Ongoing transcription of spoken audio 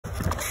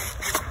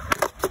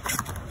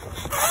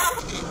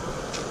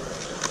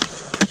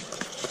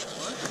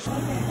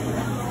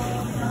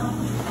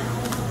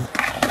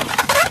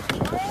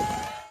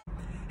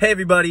Hey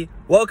everybody,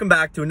 welcome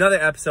back to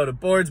another episode of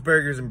Boards,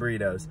 Burgers, and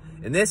Burritos.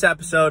 In this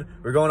episode,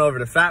 we're going over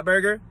to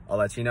FatBurger. I'll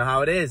let you know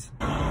how it is.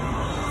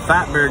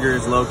 FatBurger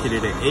is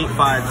located at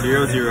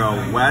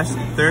 8500 West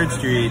 3rd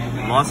Street,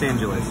 Los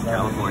Angeles,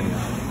 California.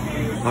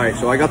 All right,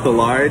 so I got the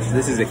large.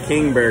 This is a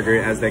king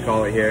burger, as they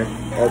call it here.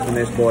 Open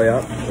this boy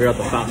up. We got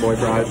the fat boy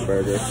fries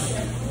burger.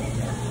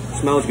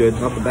 Smells good,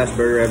 not the best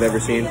burger I've ever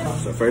seen.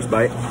 So first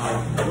bite.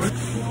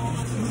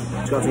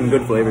 It's got some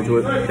good flavor to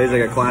it. Tastes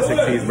like a classic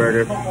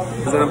cheeseburger.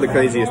 Doesn't have the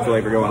craziest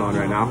flavor going on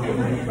right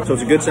now. So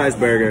it's a good sized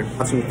burger.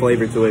 Got some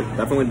flavor to it.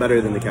 Definitely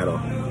better than the kettle.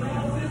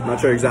 Not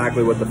sure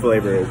exactly what the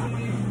flavor is.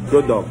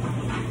 Good though.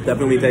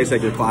 Definitely tastes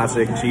like your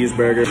classic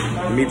cheeseburger.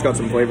 The meat's got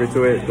some flavor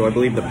to it, though I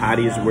believe the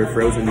patties were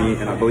frozen meat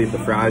and I believe the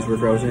fries were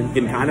frozen. You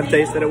can kind of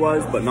taste that it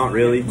was, but not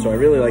really. So I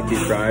really like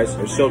these fries.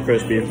 They're so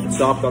crispy,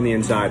 soft on the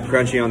inside,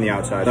 crunchy on the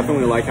outside.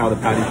 Definitely like how the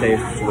patty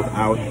tastes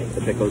without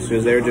the pickles,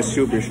 because they're just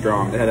super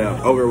strong. They had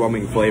an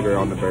overwhelming flavor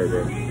on the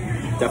burger.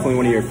 Definitely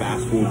one of your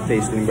fast food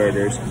tasting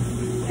burgers.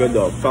 Good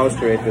though. If I was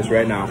to rate this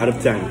right now, out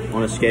of 10,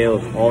 on a scale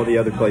of all the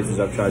other places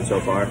I've tried so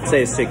far, I'd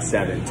say a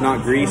 6-7. It's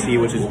not greasy,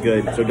 which is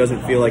good, so it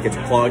doesn't feel like it's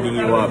clogging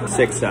you up.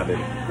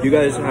 6-7. If you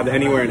guys have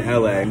anywhere in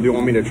LA you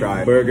want me to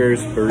try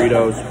burgers,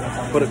 burritos,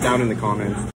 put it down in the comments.